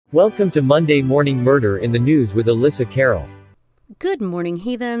Welcome to Monday Morning Murder in the News with Alyssa Carroll. Good morning,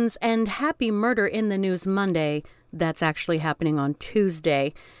 heathens, and happy Murder in the News Monday. That's actually happening on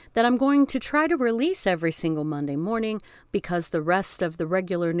Tuesday, that I'm going to try to release every single Monday morning because the rest of the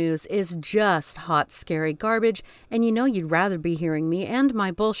regular news is just hot, scary garbage, and you know you'd rather be hearing me and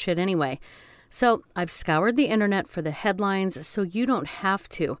my bullshit anyway. So I've scoured the internet for the headlines so you don't have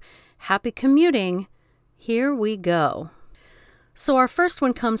to. Happy commuting. Here we go. So our first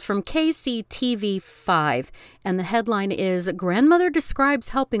one comes from KCTV5, and the headline is, Grandmother describes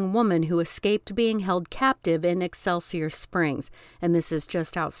helping woman who escaped being held captive in Excelsior Springs, and this is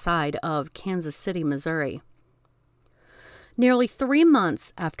just outside of Kansas City, Missouri. Nearly 3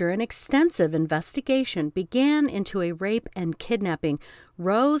 months after an extensive investigation began into a rape and kidnapping,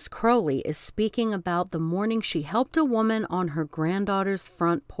 Rose Crowley is speaking about the morning she helped a woman on her granddaughter's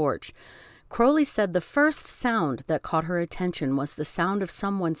front porch. Crowley said the first sound that caught her attention was the sound of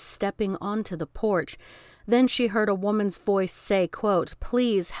someone stepping onto the porch. Then she heard a woman's voice say, quote,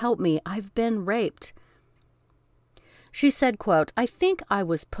 "Please help me, I've been raped." She said, quote, "I think I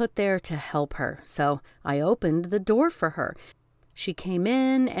was put there to help her, so I opened the door for her. She came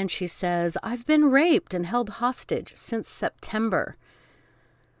in and she says, I've been raped and held hostage since September."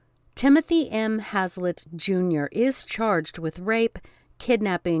 Timothy M. Haslett Jr. is charged with rape,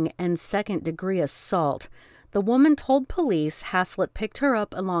 kidnapping, and second-degree assault. The woman told police Haslett picked her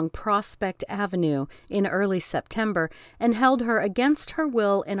up along Prospect Avenue in early September and held her against her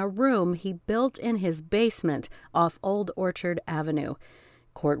will in a room he built in his basement off Old Orchard Avenue.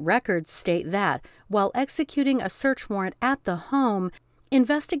 Court records state that, while executing a search warrant at the home,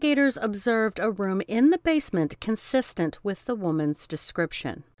 investigators observed a room in the basement consistent with the woman's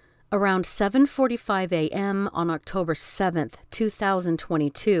description. Around 7:45 a.m. on October 7th,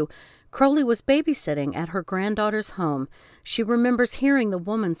 2022, Crowley was babysitting at her granddaughter's home. She remembers hearing the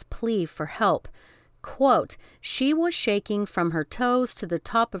woman's plea for help. Quote, "She was shaking from her toes to the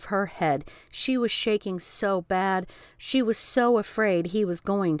top of her head. She was shaking so bad. She was so afraid he was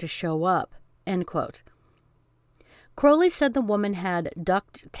going to show up." End quote. Crowley said the woman had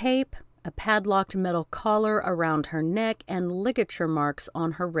duct tape, a padlocked metal collar around her neck, and ligature marks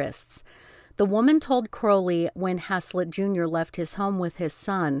on her wrists. The woman told Crowley when Haslett Jr. left his home with his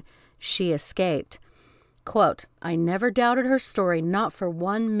son, she escaped. Quote, "I never doubted her story, not for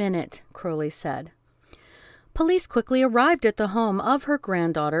 1 minute," Crowley said. Police quickly arrived at the home of her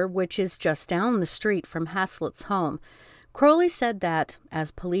granddaughter, which is just down the street from Haslett's home. Crowley said that, as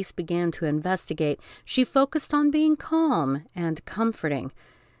police began to investigate, she focused on being calm and comforting.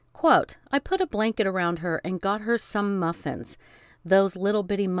 Quote, "I put a blanket around her and got her some muffins. Those little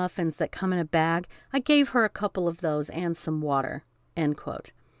bitty muffins that come in a bag, I gave her a couple of those and some water." End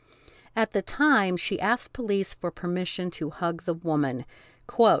quote. At the time, she asked police for permission to hug the woman.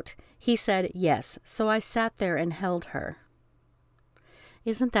 Quote, "He said yes, so I sat there and held her."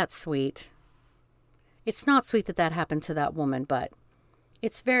 Isn't that sweet? It's not sweet that that happened to that woman, but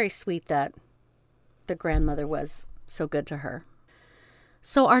it's very sweet that the grandmother was so good to her.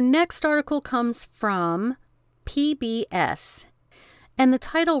 So our next article comes from PBS, and the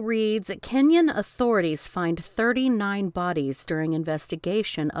title reads, Kenyan authorities find 39 bodies during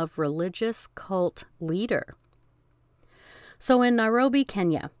investigation of religious cult leader. So in Nairobi,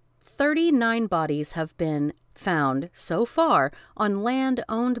 Kenya, 39 bodies have been found so far on land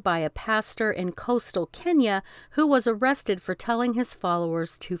owned by a pastor in coastal Kenya who was arrested for telling his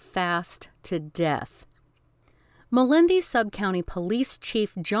followers to fast to death. Malindi Sub-County Police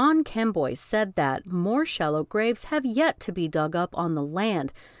Chief John Kemboy said that more shallow graves have yet to be dug up on the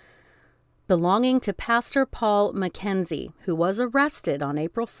land belonging to Pastor Paul Mackenzie, who was arrested on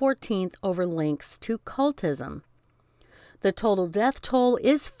April 14th over links to cultism. The total death toll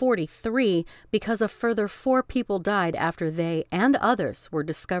is 43 because a further 4 people died after they and others were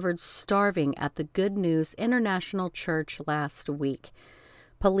discovered starving at the Good News International Church last week.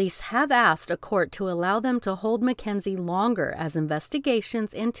 Police have asked a court to allow them to hold Mackenzie longer as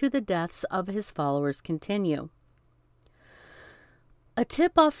investigations into the deaths of his followers continue. A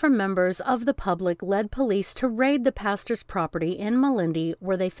tip-off from members of the public led police to raid the pastor's property in Malindi,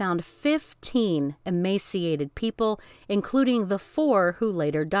 where they found 15 emaciated people, including the 4 who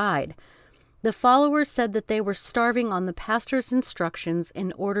later died. The followers said that they were starving on the pastor's instructions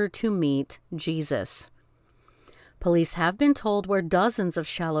in order to meet Jesus. Police have been told where dozens of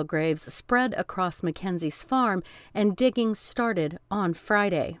shallow graves spread across Mackenzie's farm, and digging started on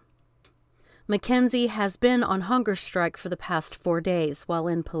Friday. Mackenzie has been on hunger strike for the past 4 days while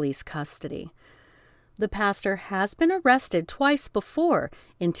in police custody. The pastor has been arrested twice before,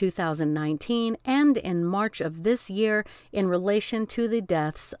 in 2019 and in March of this year, in relation to the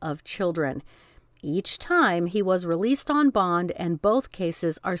deaths of children. Each time he was released on bond, and both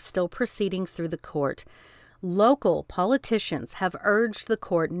cases are still proceeding through the court. Local politicians have urged the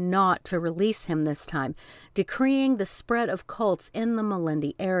court not to release him this time, decreeing the spread of cults in the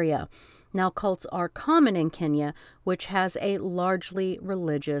Malindi area. Now, cults are common in Kenya, which has a largely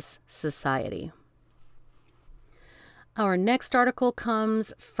religious society. Our next article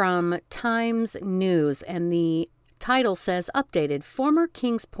comes from Times News, and the title says, "Updated, former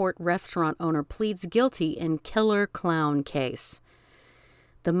Kingsport restaurant owner pleads guilty in killer clown case."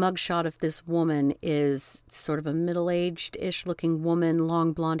 The mugshot of this woman is sort of a middle-aged-ish looking woman,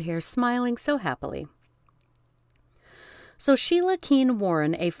 long blonde hair, smiling so happily. So Sheila Keene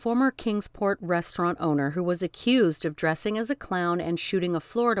Warren, a former Kingsport restaurant owner who was accused of dressing as a clown and shooting a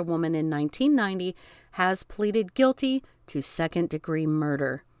Florida woman in 1990, has pleaded guilty to second-degree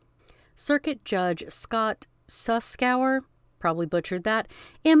murder. Circuit Judge Scott Suskauer, probably butchered that,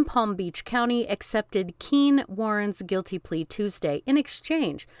 in Palm Beach County accepted Keene Warren's guilty plea Tuesday in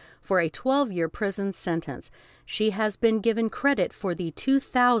exchange for a 12-year prison sentence. She has been given credit for the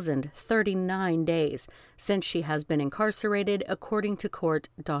 2,039 days since she has been incarcerated, according to court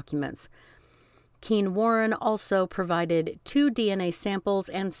documents. Keene Warren also provided 2 DNA samples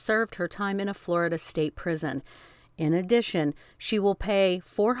and served her time in a Florida state prison. In addition, she will pay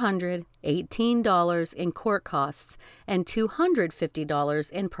 $418 in court costs and $250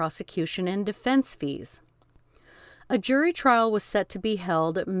 in prosecution and defense fees. A jury trial was set to be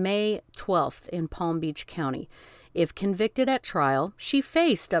held May 12th in Palm Beach County. If convicted at trial, she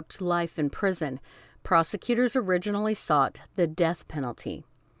faced up to life in prison. Prosecutors originally sought the death penalty.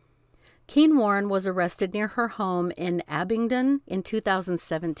 Keene Warren was arrested near her home in Abingdon in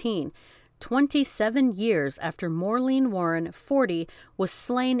 2017. 27 years after Maureen Warren, 40, was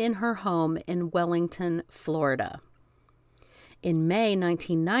slain in her home in Wellington, Florida. In May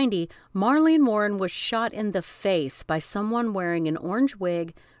 1990, Marlene Warren was shot in the face by someone wearing an orange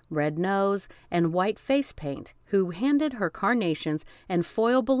wig, red nose, and white face paint, who handed her carnations and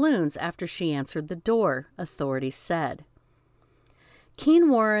foil balloons after she answered the door, authorities said. Keene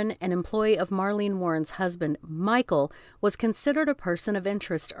Warren, an employee of Marlene Warren's husband, Michael, was considered a person of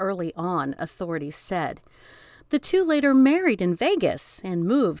interest early on, authorities said. The two later married in Vegas and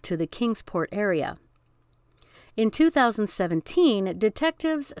moved to the Kingsport area. In 2017,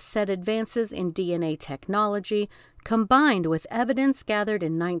 detectives said advances in DNA technology, combined with evidence gathered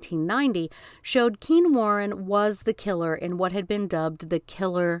in 1990, showed Keene Warren was the killer in what had been dubbed the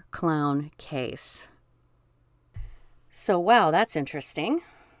Killer Clown case. So, wow, that's interesting.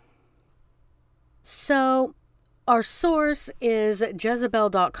 So, our source is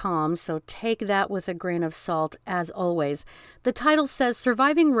Jezebel.com, so take that with a grain of salt, as always. The title says,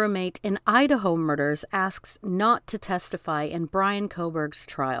 "Surviving Roommate in Idaho Murders Asks Not to Testify in Bryan Kohberg's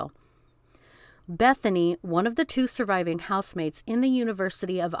Trial." Bethany, one of the 2 surviving housemates in the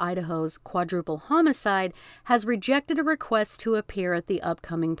University of Idaho's quadruple homicide, has rejected a request to appear at the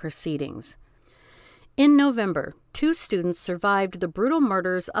upcoming proceedings. In November, 2 students survived the brutal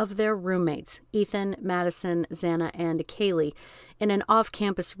murders of their roommates, Ethan, Madison, Xana, and Kaylee, in an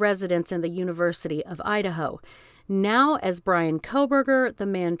off-campus residence in the University of Idaho. Now, as Bryan Kohberger, the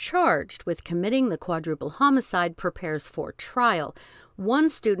man charged with committing the quadruple homicide, prepares for trial, one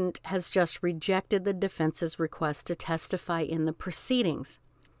student has just rejected the defense's request to testify in the proceedings.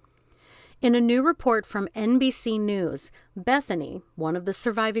 In a new report from NBC News, Bethany, one of the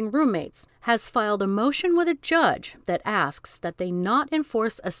surviving roommates, has filed a motion with a judge that asks that they not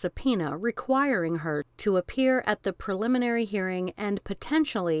enforce a subpoena requiring her to appear at the preliminary hearing and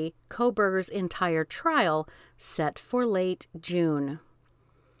potentially Kohberger's entire trial, set for late June.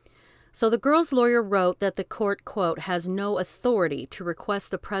 So the girl's lawyer wrote that the court, quote, has no authority to request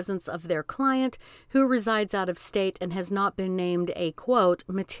the presence of their client, who resides out of state and has not been named a, quote,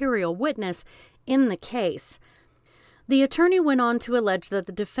 material witness in the case. The attorney went on to allege that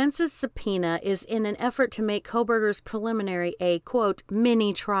the defense's subpoena is in an effort to make Kohberger's preliminary a, quote,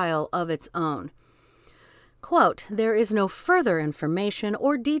 mini trial of its own. Quote, there is no further information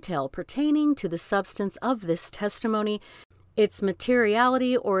or detail pertaining to the substance of this testimony, its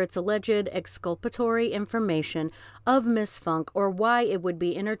materiality, or its alleged exculpatory information of Ms. Funk, or why it would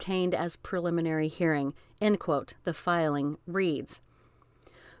be entertained as preliminary hearing, end quote, the filing reads.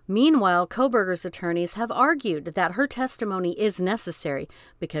 Meanwhile, Kohberger's attorneys have argued that her testimony is necessary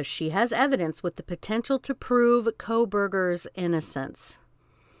because she has evidence with the potential to prove Kohberger's innocence.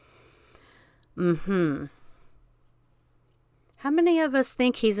 How many of us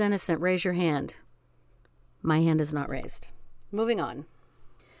think he's innocent? Raise your hand. My hand is not raised. Moving on.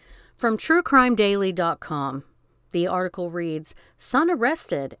 From TrueCrimeDaily.com, the article reads, son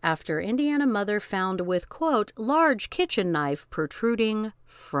arrested after Indiana mother found with, quote, large kitchen knife protruding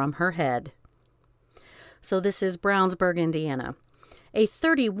from her head. So this is Brownsburg, Indiana. A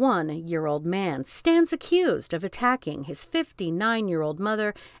 31-year-old man stands accused of attacking his 59-year-old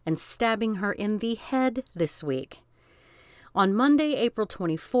mother and stabbing her in the head this week. On Monday, April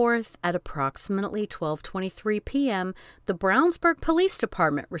 24th, at approximately 12:23 p.m., the Brownsburg Police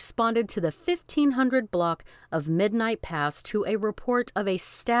Department responded to the 1500 block of Midnight Pass to a report of a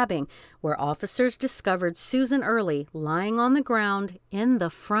stabbing where officers discovered Susan Early lying on the ground in the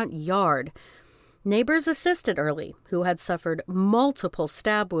front yard. Neighbors assisted Early, who had suffered multiple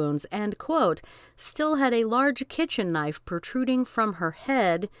stab wounds and, quote, still had a large kitchen knife protruding from her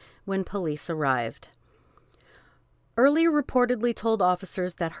head when police arrived. Early reportedly told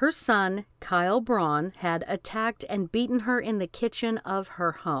officers that her son, Kyle Braun, had attacked and beaten her in the kitchen of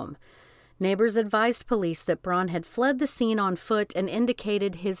her home. Neighbors advised police that Braun had fled the scene on foot and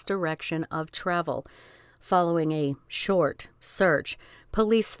indicated his direction of travel. Following a short search,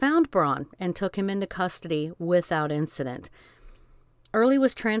 police found Braun and took him into custody without incident. Early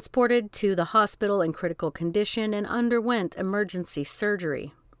was transported to the hospital in critical condition and underwent emergency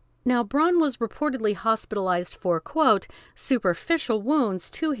surgery. Now, Braun was reportedly hospitalized for, quote, superficial wounds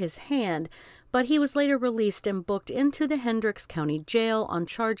to his hand, but he was later released and booked into the Hendricks County Jail on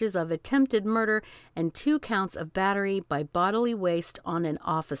charges of attempted murder and 2 counts of battery by bodily waste on an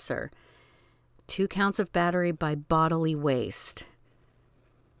officer. 2 counts of battery by bodily waste.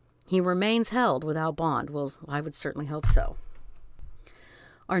 He remains held without bond. Well, I would certainly hope so.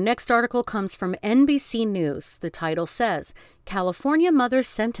 Our next article comes from NBC News. The title says, California mother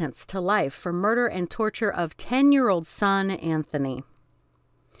sentenced to life for murder and torture of 10-year-old son, Anthony.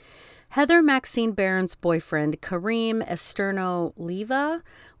 Heather Maxine Barron's boyfriend, Kareem Esterno-Leyva,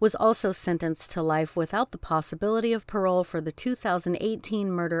 was also sentenced to life without the possibility of parole for the 2018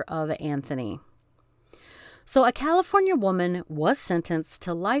 murder of Anthony. So a California woman was sentenced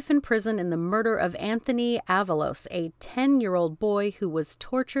to life in prison in the murder of Anthony Avalos, a 10-year-old boy who was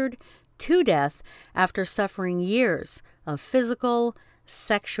tortured to death after suffering years of physical,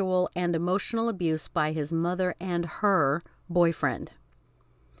 sexual, and emotional abuse by his mother and her boyfriend.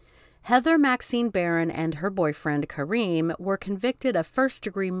 Heather Maxine Barron and her boyfriend, Kareem, were convicted of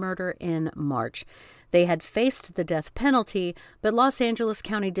first-degree murder in March. They had faced the death penalty, but Los Angeles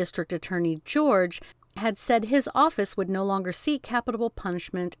County District Attorney George had said his office would no longer seek capital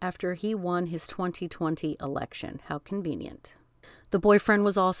punishment after he won his 2020 election. How convenient. The boyfriend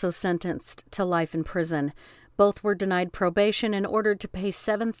was also sentenced to life in prison. Both were denied probation and ordered to pay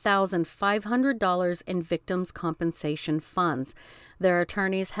 $7,500 in victims' compensation funds. Their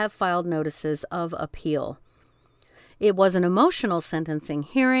attorneys have filed notices of appeal. It was an emotional sentencing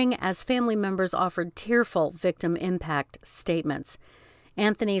hearing as family members offered tearful victim impact statements.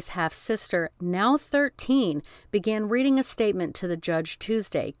 Anthony's half-sister, now 13, began reading a statement to the judge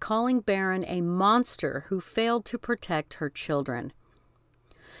Tuesday, calling Barron a monster who failed to protect her children.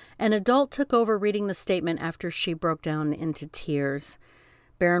 An adult took over reading the statement after she broke down into tears.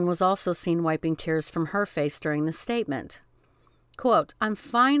 Barron was also seen wiping tears from her face during the statement. Quote, I'm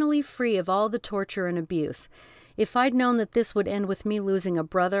finally free of all the torture and abuse. If I'd known that this would end with me losing a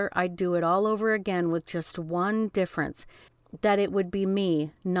brother, I'd do it all over again with just one difference. That it would be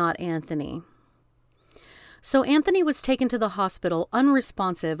me, not Anthony. So Anthony was taken to the hospital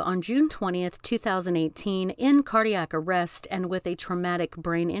unresponsive on June 20th, 2018, in cardiac arrest and with a traumatic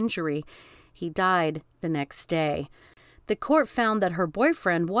brain injury. He died the next day. The court found that her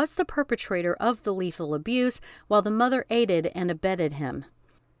boyfriend was the perpetrator of the lethal abuse, while the mother aided and abetted him.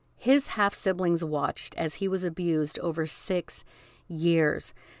 His half-siblings watched as he was abused over 6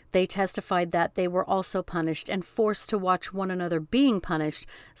 years. They testified that they were also punished and forced to watch one another being punished,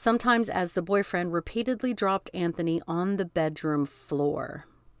 sometimes as the boyfriend repeatedly dropped Anthony on the bedroom floor.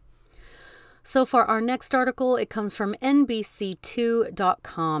 So for our next article, it comes from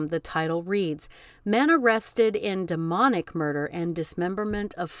NBC2.com. The title reads, Man arrested in demonic murder and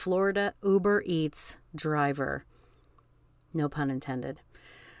dismemberment of Florida Uber Eats driver. No pun intended.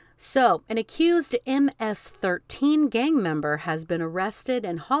 So, an accused MS-13 gang member has been arrested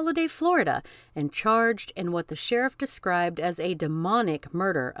in Holiday, Florida, and charged in what the sheriff described as a demonic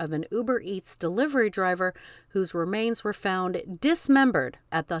murder of an Uber Eats delivery driver whose remains were found dismembered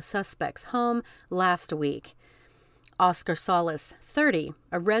at the suspect's home last week. Oscar Salas, 30,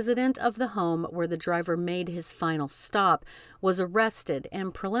 a resident of the home where the driver made his final stop, was arrested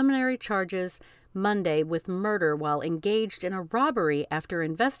and preliminary charges Monday with murder while engaged in a robbery after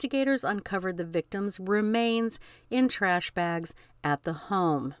investigators uncovered the victim's remains in trash bags at the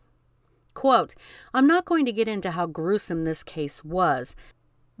home. Quote, "I'm not going to get into how gruesome this case was.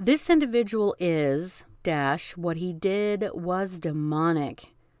 This individual is, what he did was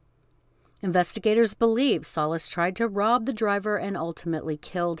demonic." Investigators believe Salas tried to rob the driver and ultimately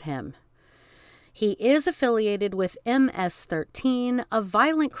killed him. He is affiliated with MS-13, a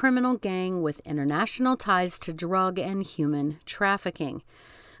violent criminal gang with international ties to drug and human trafficking.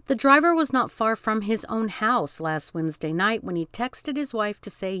 The driver was not far from his own house last Wednesday night when he texted his wife to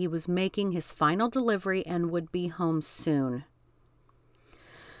say he was making his final delivery and would be home soon.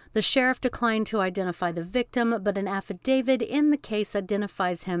 The sheriff declined to identify the victim, but an affidavit in the case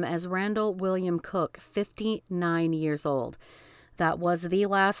identifies him as Randall William Cook, 59 years old. That was the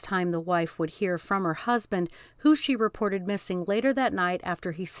last time the wife would hear from her husband, who she reported missing later that night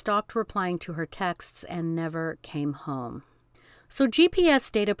after he stopped replying to her texts and never came home. So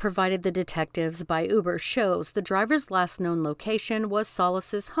GPS data provided the detectives by Uber shows the driver's last known location was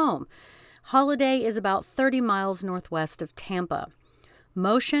Salas's home. Holiday is about 30 miles northwest of Tampa.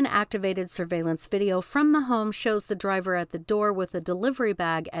 Motion-activated surveillance video from the home shows the driver at the door with a delivery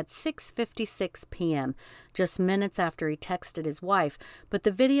bag at 6:56 p.m., just minutes after he texted his wife, but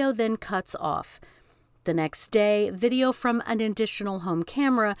the video then cuts off. The next day, video from an additional home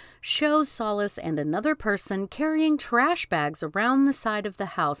camera shows Salas and another person carrying trash bags around the side of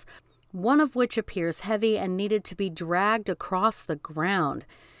the house, one of which appears heavy and needed to be dragged across the ground.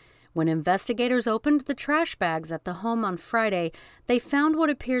 When investigators opened the trash bags at the home on Friday, they found what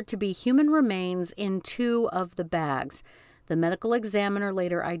appeared to be human remains in 2 of the bags. The medical examiner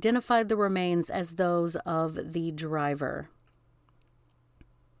later identified the remains as those of the driver.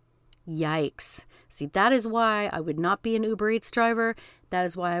 Yikes. See, that is why I would not be an Uber Eats driver. That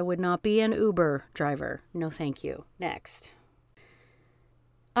is why I would not be an Uber driver. No, thank you. Next.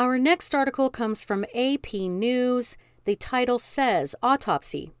 Our next article comes from AP News. The title says,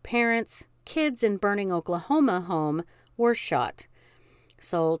 Autopsy, Parents, Kids in Burning Oklahoma Home Were Shot.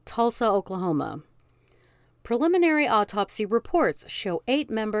 So, Tulsa, Oklahoma. Preliminary autopsy reports show 8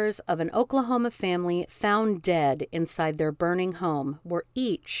 members of an Oklahoma family found dead inside their burning home were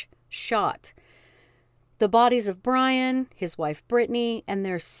each shot. The bodies of Brian, his wife Brittany, and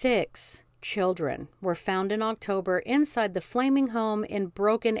their 6 children were found in October inside the flaming home in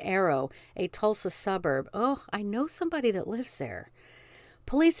Broken Arrow, a Tulsa suburb. Oh, I know somebody that lives there.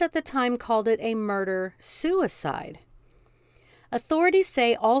 Police at the time called it a murder-suicide. Authorities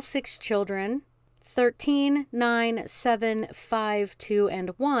say all 6 children, 13, 9, 7, 5, 2, and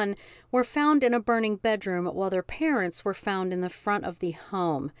 1, were found in a burning bedroom while their parents were found in the front of the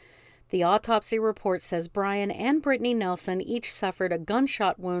home. The autopsy report says Brian and Brittany Nelson each suffered a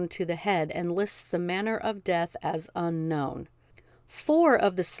gunshot wound to the head and lists the manner of death as unknown. 4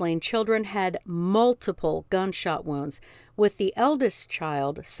 of the slain children had multiple gunshot wounds, with the eldest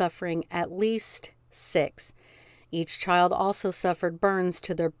child suffering at least 6. Each child also suffered burns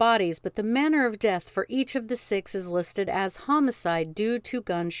to their bodies, but the manner of death for each of the 6 is listed as homicide due to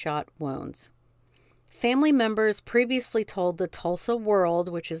gunshot wounds. Family members previously told the Tulsa World,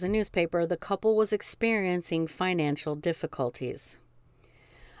 which is a newspaper, the couple was experiencing financial difficulties.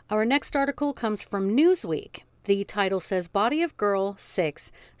 Our next article comes from Newsweek. The title says, Body of Girl,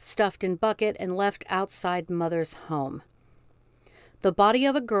 6, Stuffed in Bucket and Left Outside Mother's Home. The body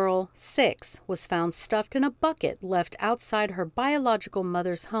of a girl, 6, was found stuffed in a bucket left outside her biological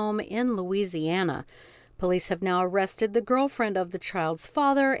mother's home in Louisiana. Police have now arrested the girlfriend of the child's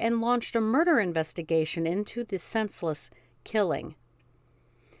father and launched a murder investigation into the senseless killing.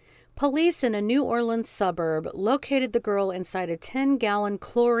 Police in a New Orleans suburb located the girl inside a 10-gallon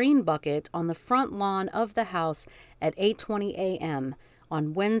chlorine bucket on the front lawn of the house at 8:20 a.m.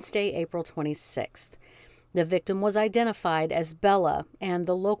 on Wednesday, April 26th. The victim was identified as Bella, and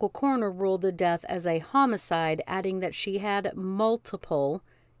the local coroner ruled the death as a homicide, adding that she had multiple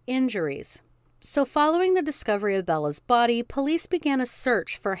injuries. So following the discovery of Bella's body, police began a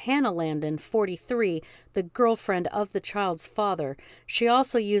search for Hannah Landon, 43, the girlfriend of the child's father. She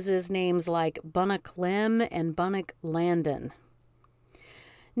also uses names like Bunnock Lim and Bunnock Landon.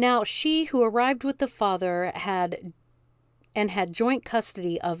 Now, she, who arrived with the father, had joint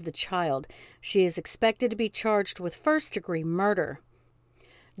custody of the child. She is expected to be charged with first-degree murder.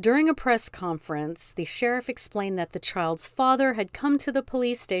 During a press conference, the sheriff explained that the child's father had come to the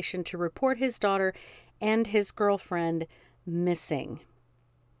police station to report his daughter and his girlfriend missing.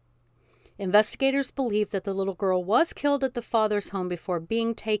 Investigators believe that the little girl was killed at the father's home before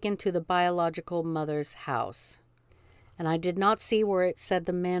being taken to the biological mother's house. And I did not see where it said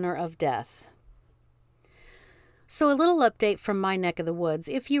the manner of death. So a little update from my neck of the woods.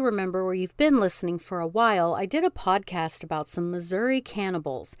 If you remember, or you've been listening for a while, I did a podcast about some Missouri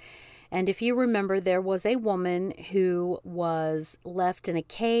cannibals. And if you remember, there was a woman who was left in a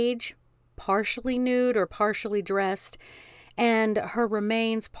cage, partially nude or partially dressed, and her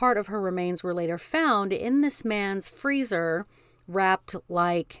remains, part of her remains, were later found in this man's freezer, wrapped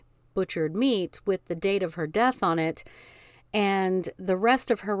like butchered meat with the date of her death on it. And the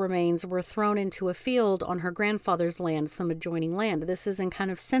rest of her remains were thrown into a field on her grandfather's land, some adjoining land. This is in kind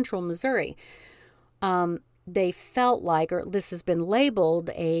of central Missouri. They felt like, or this has been labeled,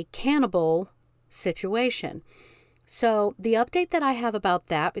 a cannibal situation. So the update that I have about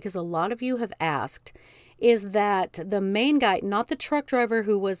that, because a lot of you have asked, is that the main guy, not the truck driver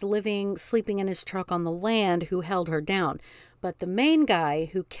who was sleeping in his truck on the land who held her down, but the main guy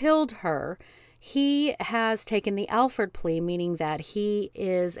who killed her, he has taken the Alford plea, meaning that he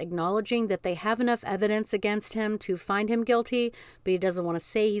is acknowledging that they have enough evidence against him to find him guilty, but he doesn't want to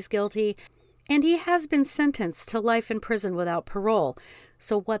say he's guilty. And he has been sentenced to life in prison without parole.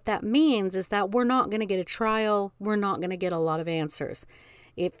 So what that means is that we're not going to get a trial. We're not going to get a lot of answers.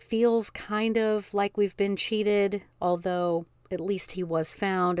 It feels kind of like we've been cheated, although at least he was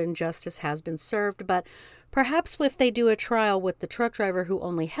found and justice has been served. But perhaps if they do a trial with the truck driver who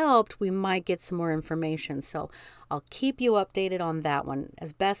only helped, we might get some more information. So I'll keep you updated on that one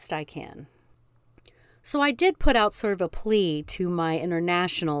as best I can. So I did put out sort of a plea to my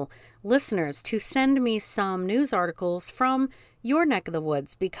international listeners to send me some news articles from your neck of the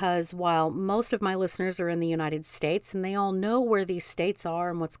woods, because while most of my listeners are in the United States and they all know where these states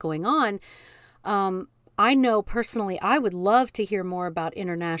are and what's going on, I know personally I would love to hear more about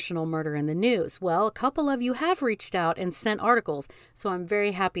international murder in the news. Well, a couple of you have reached out and sent articles, so I'm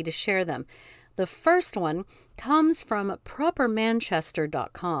very happy to share them. The first one comes from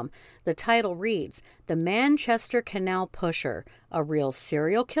propermanchester.com. The title reads, "The Manchester Canal Pusher, a real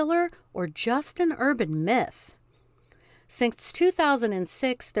serial killer or just an urban myth?" Since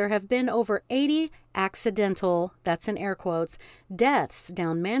 2006, there have been over 80 accidental, that's in air quotes, deaths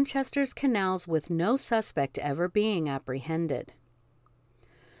down Manchester's canals with no suspect ever being apprehended.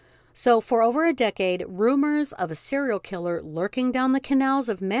 So for over a decade, rumors of a serial killer lurking down the canals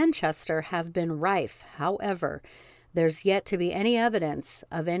of Manchester have been rife. However, there's yet to be any evidence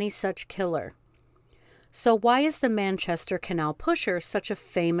of any such killer. So why is the Manchester Canal Pusher such a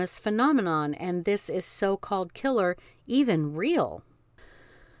famous phenomenon, and this is so-called killer even real?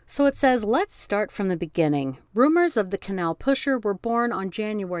 So it says, let's start from the beginning. Rumors of the Canal Pusher were born on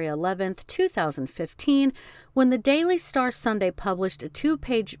January 11th, 2015, when the Daily Star Sunday published a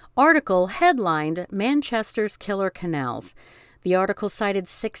 2-page article headlined Manchester's Killer Canals. The article cited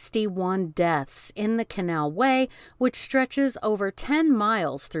 61 deaths in the Canal Way, which stretches over 10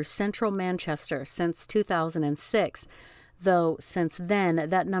 miles through central Manchester since 2006. Though since then,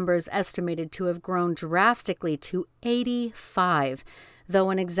 that number is estimated to have grown drastically to 85,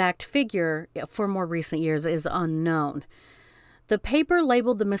 though an exact figure for more recent years is unknown. The paper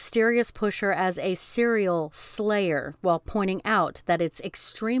labeled the mysterious pusher as a serial slayer, while pointing out that it's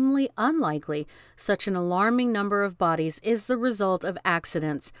extremely unlikely such an alarming number of bodies is the result of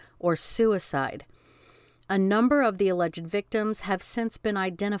accidents or suicide. A number of the alleged victims have since been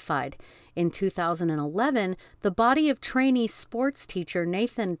identified. In 2011, the body of trainee sports teacher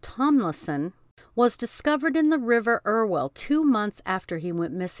Nathan Tomlinson was discovered in the River Irwell 2 months after he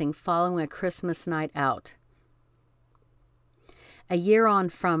went missing following a Christmas night out. A year on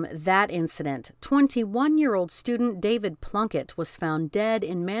from that incident, 21-year-old student David Plunkett was found dead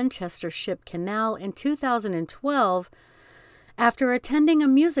in Manchester Ship Canal in 2012 after attending a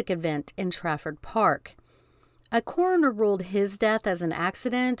music event in Trafford Park. A coroner ruled his death as an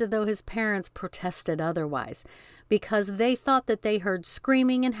accident, though his parents protested otherwise, because they thought that they heard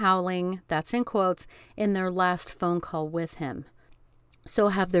screaming and howling, that's in quotes, in their last phone call with him. So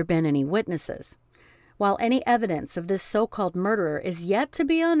have there been any witnesses? While any evidence of this so-called murderer is yet to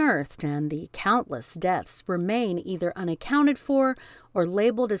be unearthed and the countless deaths remain either unaccounted for or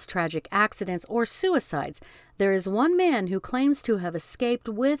labeled as tragic accidents or suicides, there is one man who claims to have escaped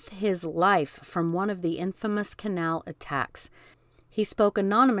with his life from one of the infamous canal attacks. He spoke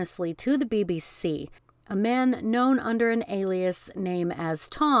anonymously to the BBC. A man known under an alias name as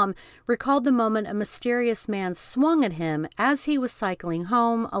Tom recalled the moment a mysterious man swung at him as he was cycling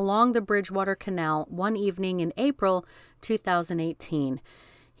home along the Bridgewater Canal one evening in April 2018.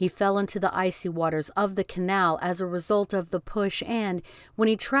 He fell into the icy waters of the canal as a result of the push, and when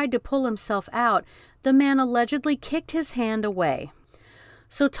he tried to pull himself out, the man allegedly kicked his hand away.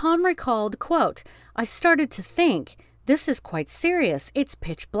 So Tom recalled, quote, "I started to think, this is quite serious. It's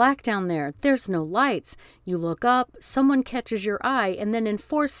pitch black down there. There's no lights. You look up, someone catches your eye, and then in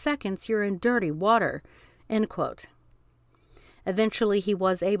 4 seconds you're in dirty water." End quote. Eventually, he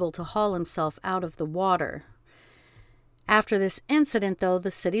was able to haul himself out of the water. After this incident, though,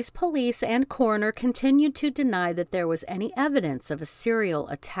 the city's police and coroner continued to deny that there was any evidence of a serial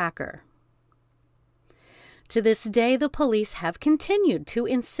attacker. To this day, the police have continued to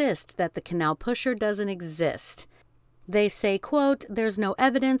insist that the canal pusher doesn't exist. They say, quote, "There's no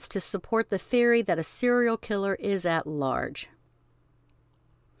evidence to support the theory that a serial killer is at large."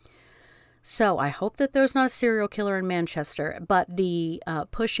 So I hope that there's not a serial killer in Manchester, but the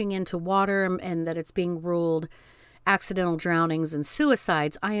pushing into water and that it's being ruled accidental drownings and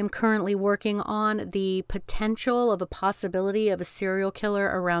suicides, I am currently working on the potential of a possibility of a serial killer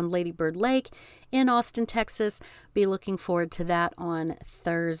around Lady Bird Lake in Austin, Texas. Be looking forward to that on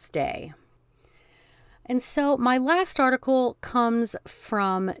Thursday. And so my last article comes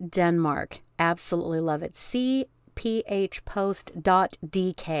from Denmark. Absolutely love it.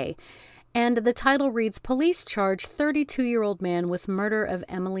 cphpost.dk. And the title reads, "Police charge 32-year-old man with murder of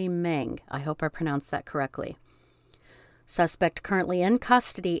Emily Meng." I hope I pronounced that correctly. Suspect currently in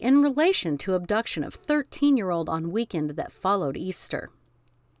custody in relation to abduction of 13-year-old on weekend that followed Easter.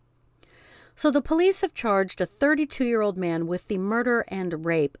 So the police have charged a 32-year-old man with the murder and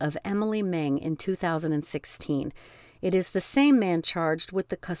rape of Emily Meng in 2016. It is the same man charged with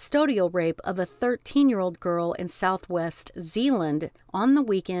the custodial rape of a 13-year-old girl in Southwest Zealand on the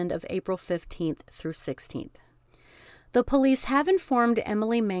weekend of April 15th through 16th. The police have informed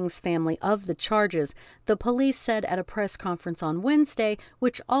Emily Meng's family of the charges, the police said at a press conference on Wednesday,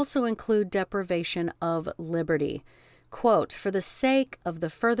 which also include deprivation of liberty. Quote, "For the sake of the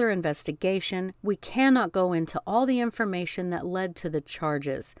further investigation, we cannot go into all the information that led to the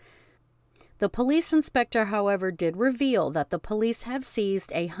charges." The police inspector, however, did reveal that the police have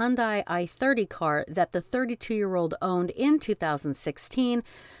seized a Hyundai i30 car that the 32-year-old owned in 2016,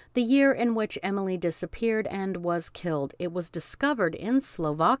 the year in which Emily disappeared and was killed. It was discovered in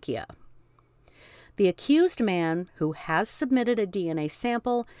Slovakia. The accused man, who has submitted a DNA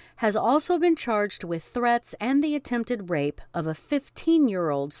sample, has also been charged with threats and the attempted rape of a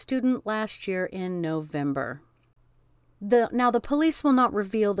 15-year-old student last year in November. Now, the police will not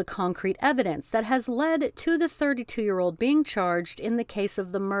reveal the concrete evidence that has led to the 32-year-old being charged in the case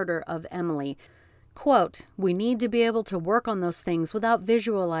of the murder of Emily. Quote, "We need to be able to work on those things without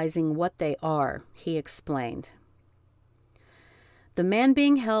visualizing what they are," he explained. The man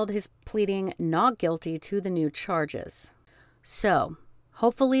being held is pleading not guilty to the new charges. So,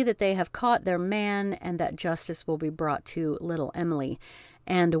 hopefully that they have caught their man and that justice will be brought to little Emily.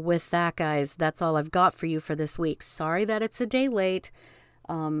 And with that, guys, that's all I've got for you for this week. Sorry that it's a day late.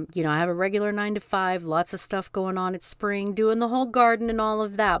 I have a regular 9 to 5, lots of stuff going on. It's spring, doing the whole garden and all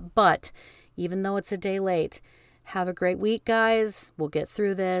of that. But even though it's a day late, have a great week, guys. We'll get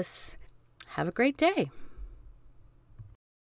through this. Have a great day.